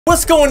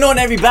What's going on,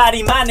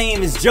 everybody? My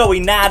name is Joey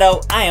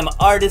Nato. I am an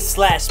artist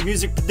slash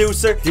music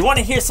producer. If you want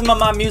to hear some of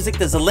my music,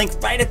 there's a link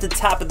right at the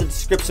top of the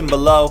description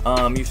below.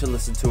 You should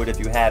listen to it if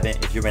you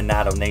haven't. If you're in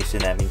Nato Nation,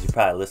 that means you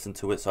probably listen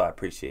to it, so I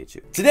appreciate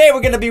you. Today, we're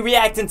going to be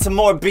reacting to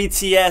more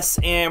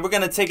BTS, and we're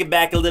going to take it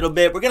back a little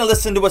bit. We're going to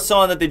listen to a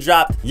song that they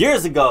dropped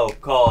years ago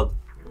called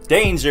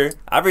Danger.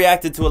 I've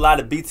reacted to a lot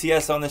of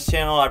BTS on this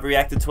channel. I've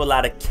reacted to a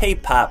lot of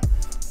K-pop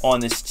on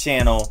this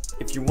channel.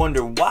 If you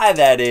wonder why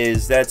that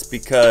is, that's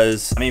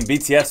because, I mean,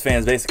 BTS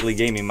fans basically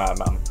gave me my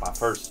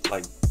first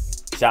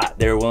shot.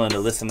 They were willing to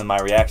listen to my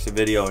reaction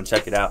video and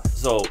check it out.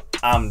 So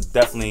I'm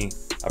definitely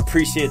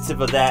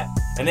appreciative of that.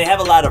 And they have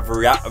a lot of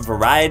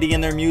variety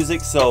in their music,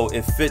 so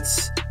it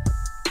fits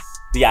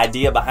the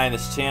idea behind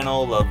this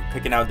channel of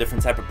picking out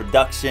different type of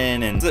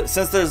production. And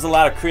since there's a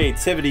lot of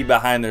creativity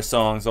behind their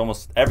songs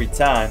almost every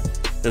time,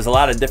 there's a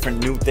lot of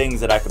different new things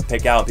that I could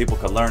pick out, people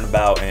could learn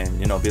about, and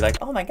you know, be like,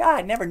 oh my god,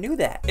 I never knew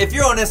that. If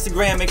you're on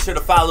Instagram, make sure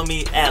to follow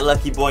me at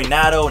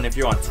LuckyBoyNato, and if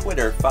you're on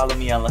Twitter, follow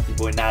me on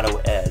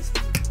LuckyBoyNato as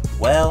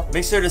well.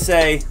 Make sure to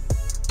say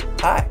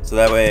hi, so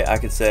that way I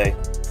could say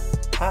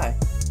hi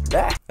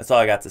back. That's all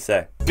I got to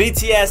say.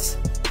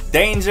 BTS,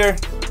 Danger,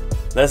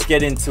 let's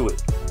get into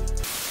it.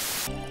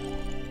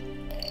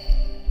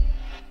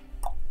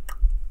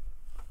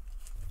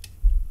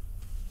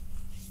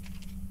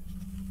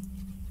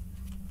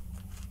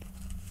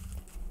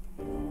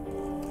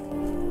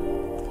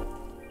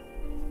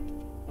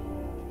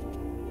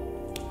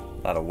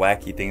 A lot of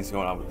wacky things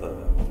going on with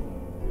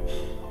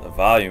the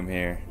volume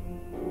here.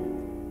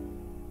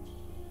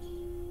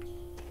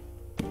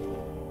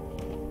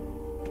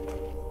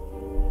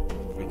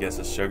 We guess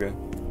it's sugar.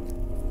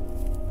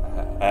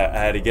 I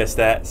had to guess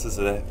that since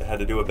it had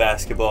to do with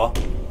basketball.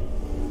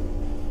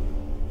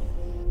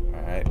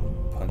 Alright,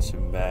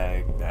 punching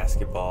bag,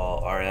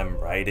 basketball, RM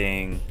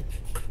writing.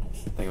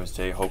 I think it was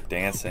J-Hope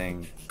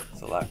dancing.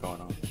 There's a lot going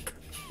on.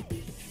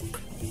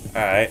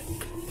 Alright,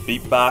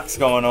 beatbox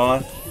going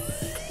on.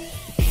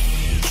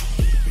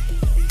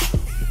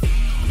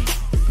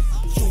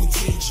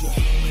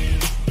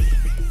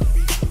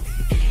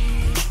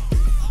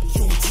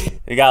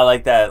 You got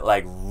like that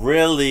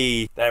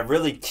really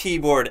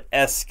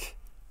keyboard-esque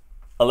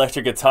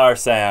electric guitar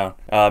sound,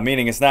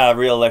 meaning it's not a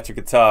real electric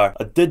guitar,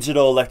 a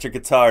digital electric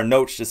guitar,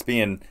 notes just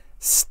being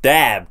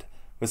stabbed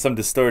with some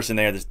distortion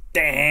there, just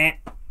dan,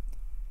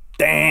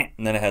 dan,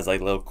 and then it has like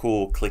little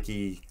cool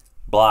clicky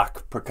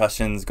block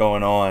percussions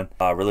going on.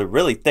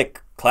 Really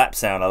thick clap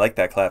sound. I like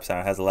that clap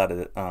sound. It has a lot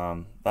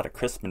of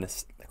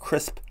crispness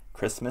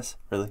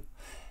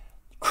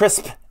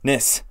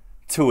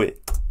to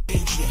it.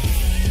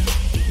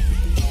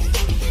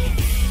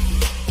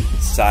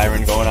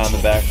 Siren going on in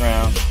the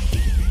background.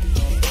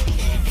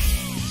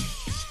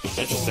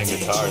 Interesting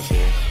guitars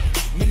here.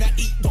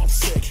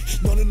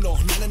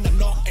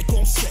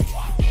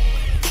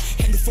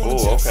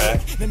 Oh, okay.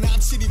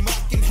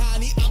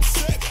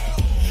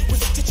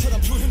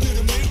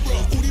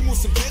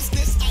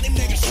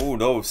 Ooh,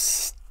 those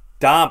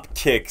stomp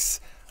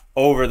kicks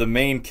over the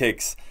main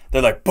kicks.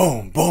 They're like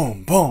boom,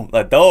 boom, boom.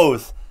 Like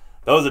those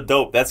are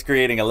dope. That's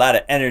creating a lot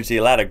of energy,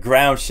 a lot of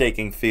ground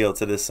shaking feel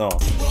to this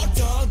song.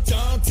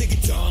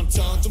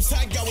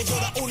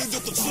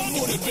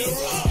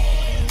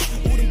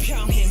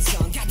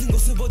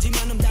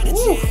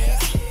 Ooh.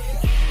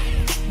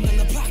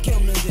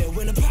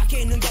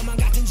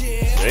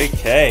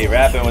 JK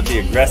rapping with the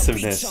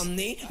aggressiveness.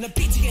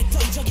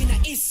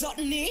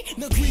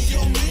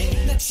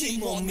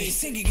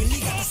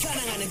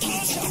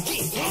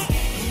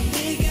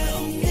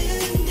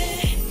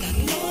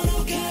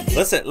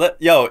 Listen,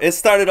 yo, it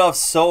started off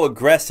so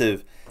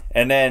aggressive,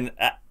 and then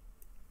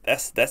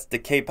that's the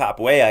K-pop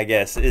way, I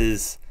guess,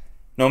 is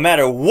no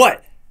matter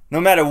what,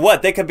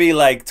 they could be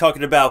like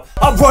talking about,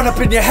 I'll run up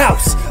in your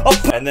house,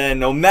 and then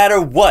no matter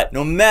what the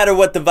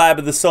vibe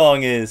of the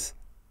song is,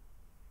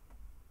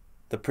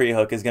 the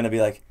pre-hook is gonna be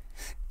like,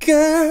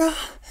 girl,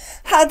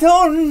 I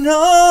don't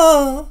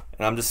know,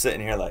 and I'm just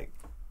sitting here like,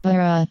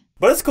 but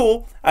it's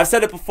cool. I've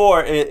said it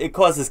before, it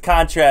causes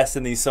contrast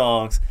in these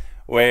songs,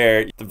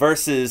 where the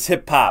verse is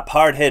hip-hop,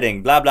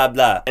 hard-hitting, blah, blah,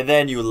 blah. And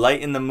then you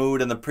lighten the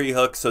mood in the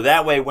pre-hook, so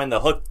that way when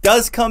the hook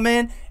does come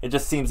in, it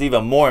just seems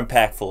even more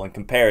impactful in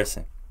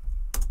comparison.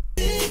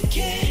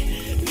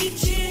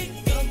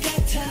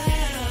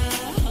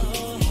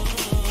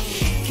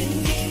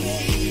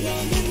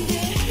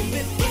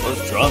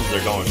 Those drums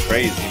are going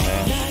crazy,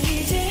 man.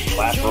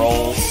 Flat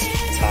rolls,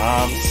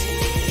 toms.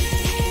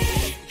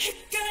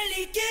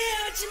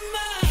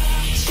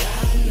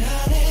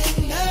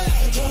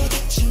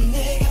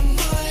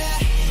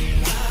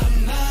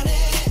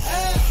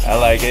 I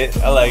like it.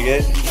 I like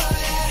it.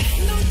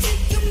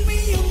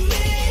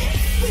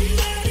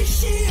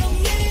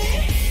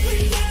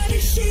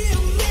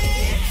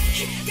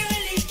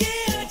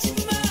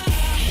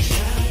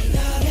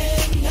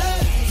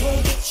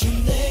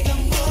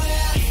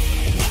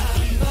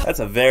 That's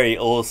a very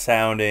old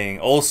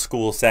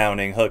school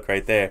sounding hook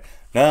right there.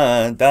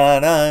 Da da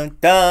da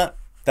da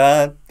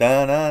da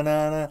da da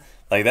da da.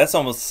 Like that's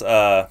almost,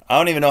 I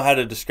don't even know how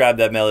to describe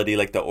that melody,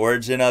 like the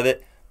origin of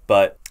it.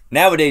 But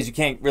nowadays you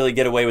can't really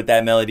get away with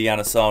that melody on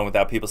a song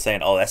without people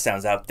saying, oh, that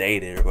sounds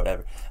outdated or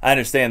whatever. I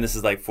understand this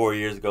is like 4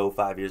 years ago,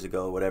 5 years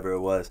ago, whatever it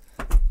was.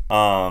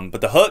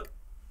 But the hook,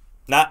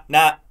 not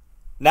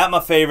my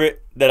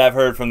favorite that I've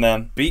heard from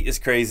them. Beat is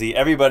crazy.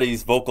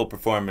 Everybody's vocal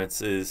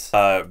performance is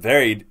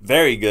very,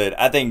 very good.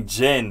 I think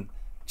Jin's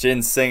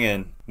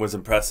singing was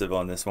impressive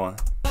on this one.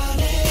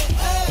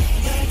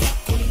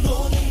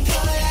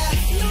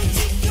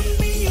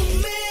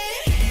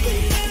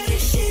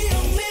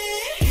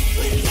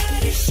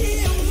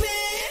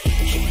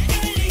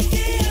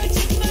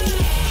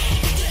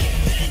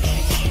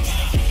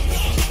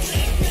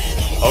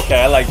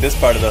 Okay, I like this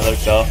part of the hook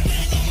though.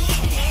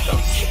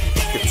 Those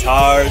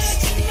guitars.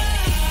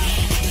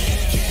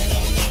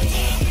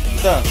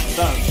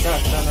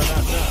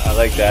 I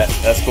like that.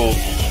 That's cool.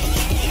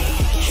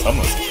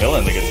 Someone's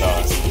killing the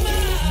guitar.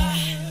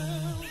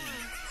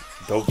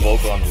 Dope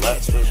vocal on the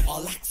left.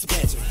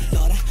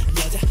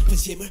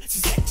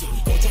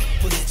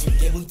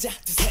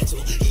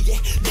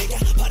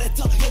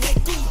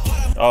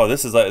 Oh,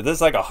 this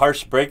is like a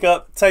harsh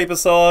breakup type of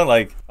song,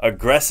 like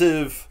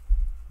aggressive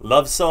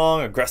love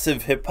song,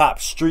 aggressive hip hop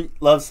street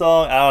love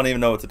song. I don't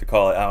even know what to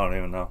call it. I don't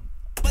even know.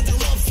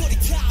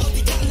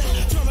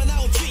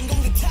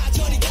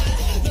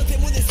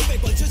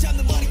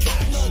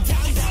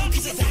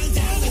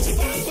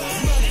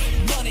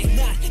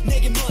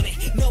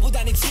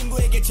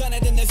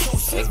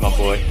 There's my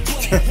boy.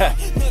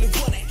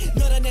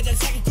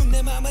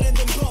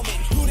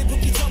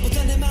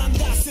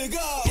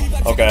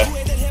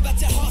 Okay.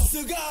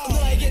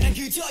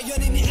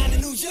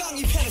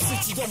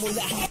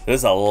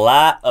 There's a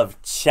lot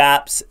of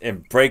chops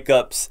and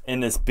breakups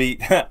in this beat.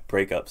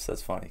 Breakups,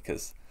 that's funny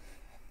because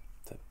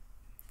the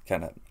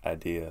kind of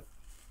idea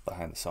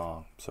behind the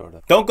song, sort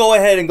of. Don't go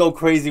ahead and go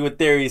crazy with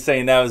theories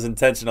saying that was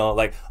intentional.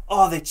 Like,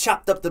 oh, they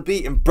chopped up the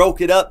beat and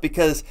broke it up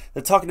because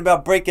they're talking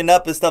about breaking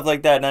up and stuff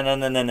like that.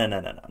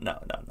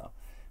 No.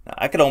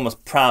 I could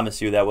almost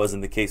promise you that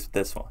wasn't the case with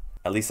this one.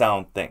 At least I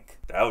don't think.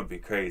 That would be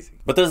crazy.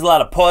 But there's a lot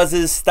of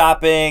pauses,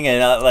 stopping,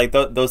 and like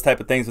those type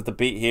of things with the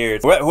beat here.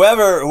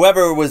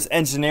 Whoever was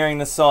engineering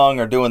the song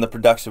or doing the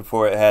production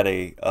for it had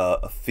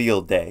a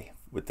field day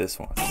with this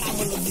one.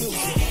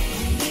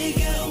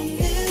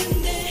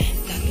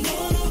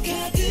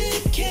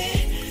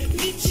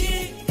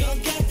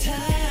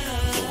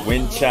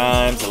 Wind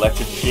chimes,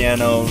 electric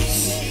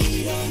pianos,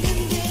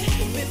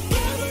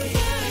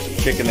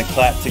 kicking the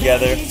clap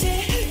together.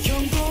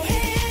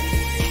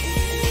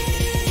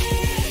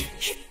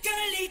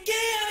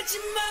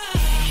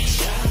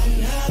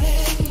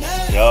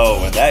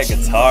 Yo, when that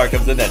guitar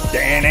comes in,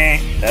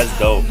 that's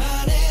dope.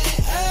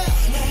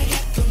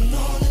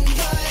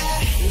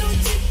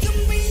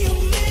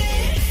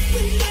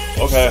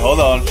 Okay, hold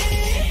on.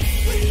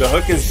 The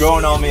hook is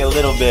growing on me a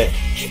little bit.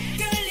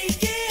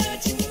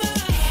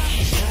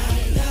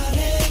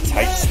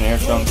 Tight snare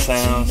drum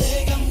sounds.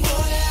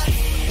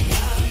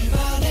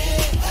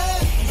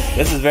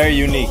 This is very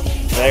unique.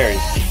 Very.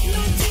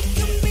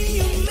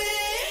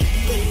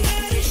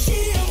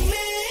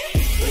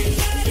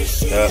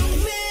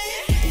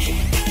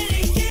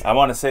 I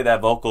want to say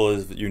that vocal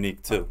is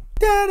unique too.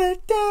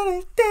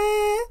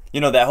 You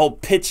know, that whole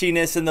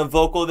pitchiness in the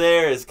vocal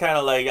there is kind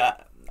of like,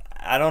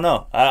 I don't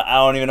know. I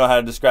don't even know how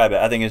to describe it.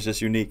 I think it's just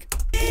unique.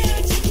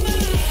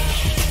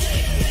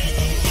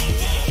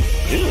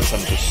 These are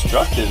some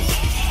destructive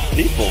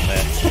people,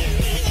 man.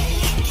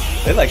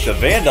 They like to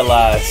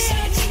vandalize.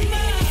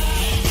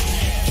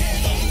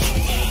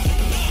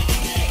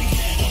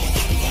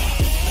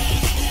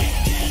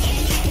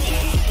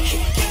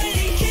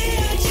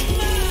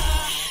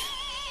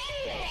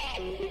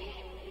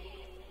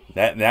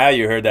 Now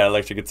you heard that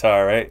electric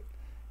guitar, right?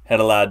 Had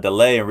a lot of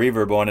delay and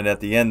reverb on it at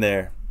the end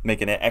there,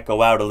 making it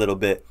echo out a little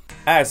bit.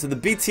 Alright, so the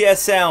BTS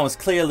sound was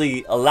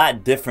clearly a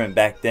lot different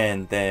back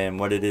then than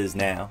what it is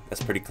now.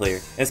 That's pretty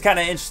clear. It's kind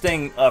of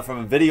interesting from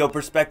a video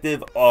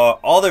perspective.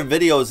 All their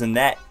videos in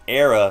that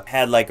era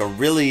had like a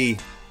really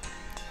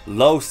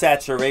low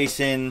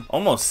saturation,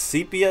 almost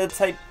sepia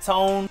type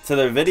tone to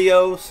their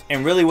videos.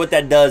 And really what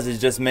that does is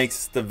just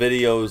makes the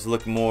videos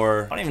look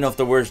more, I don't even know if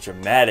the word's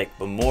dramatic,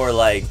 but more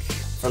like,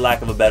 for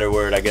lack of a better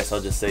word, I guess I'll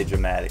just say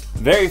dramatic.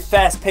 Very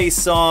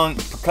fast-paced song,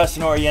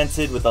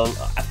 percussion-oriented with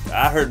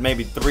I heard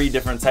maybe 3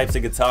 different types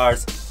of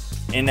guitars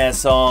in that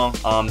song.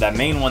 That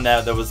main one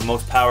that was the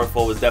most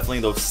powerful was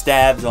definitely those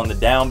stabs on the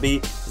downbeat.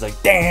 It's like,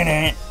 dan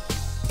it,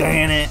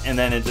 and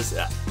then it just,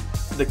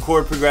 the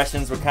chord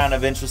progressions were kind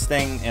of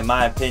interesting in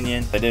my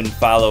opinion. They didn't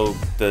follow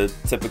the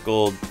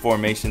typical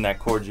formation that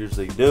chords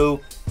usually do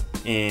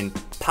in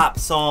pop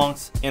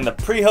songs. And the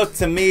pre-hook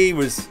to me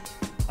was,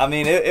 I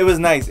mean, it was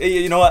nice.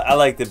 You know what? I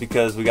liked it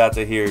because we got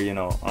to hear, you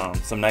know,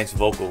 some nice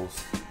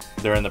vocals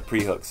during the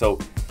pre-hook. So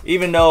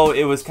even though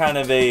it was kind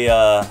of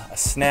a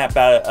snap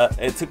out,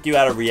 it took you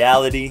out of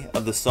reality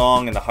of the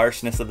song and the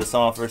harshness of the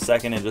song for a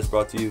second and just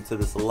brought you to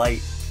this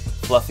light,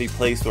 fluffy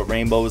place with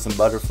rainbows and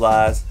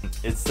butterflies.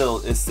 It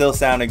still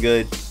sounded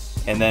good,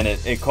 and then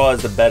it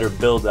caused a better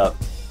build-up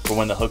for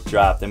when the hook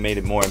dropped and made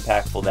it more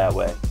impactful that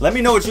way. Let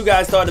me know what you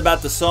guys thought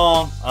about the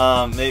song.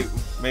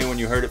 Maybe when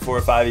you heard it 4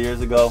 or 5 years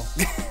ago.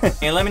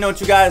 And let me know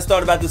what you guys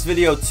thought about this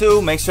video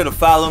too. Make sure to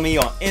follow me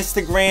on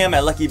Instagram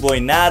at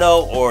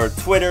LuckyBoyNatto or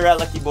Twitter at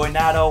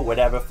LuckyBoyNatto,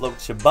 whatever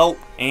floats your boat.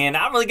 And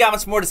I don't really got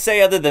much more to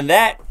say other than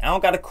that. I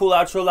don't got a cool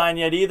outro line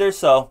yet either,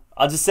 so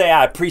I'll just say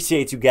I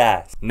appreciate you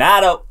guys.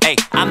 Natto. Hey,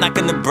 I'm not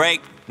gonna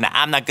break. Nah,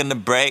 I'm not gonna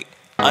break.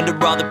 Under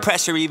all the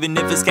pressure, even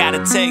if it's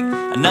gotta take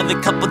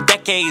another couple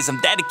decades, I'm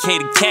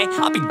dedicated, K.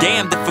 I'll be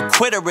damned if a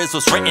quitter is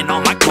what's written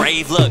on my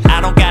grave. Look, I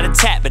don't got a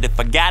tat, but if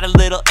I got a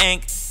little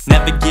ink,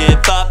 never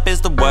give up is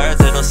the words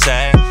it'll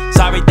say.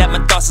 Sorry that my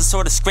thoughts are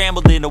sort of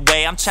scrambled in a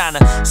way. I'm trying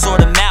to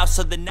sort them out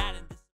so they're not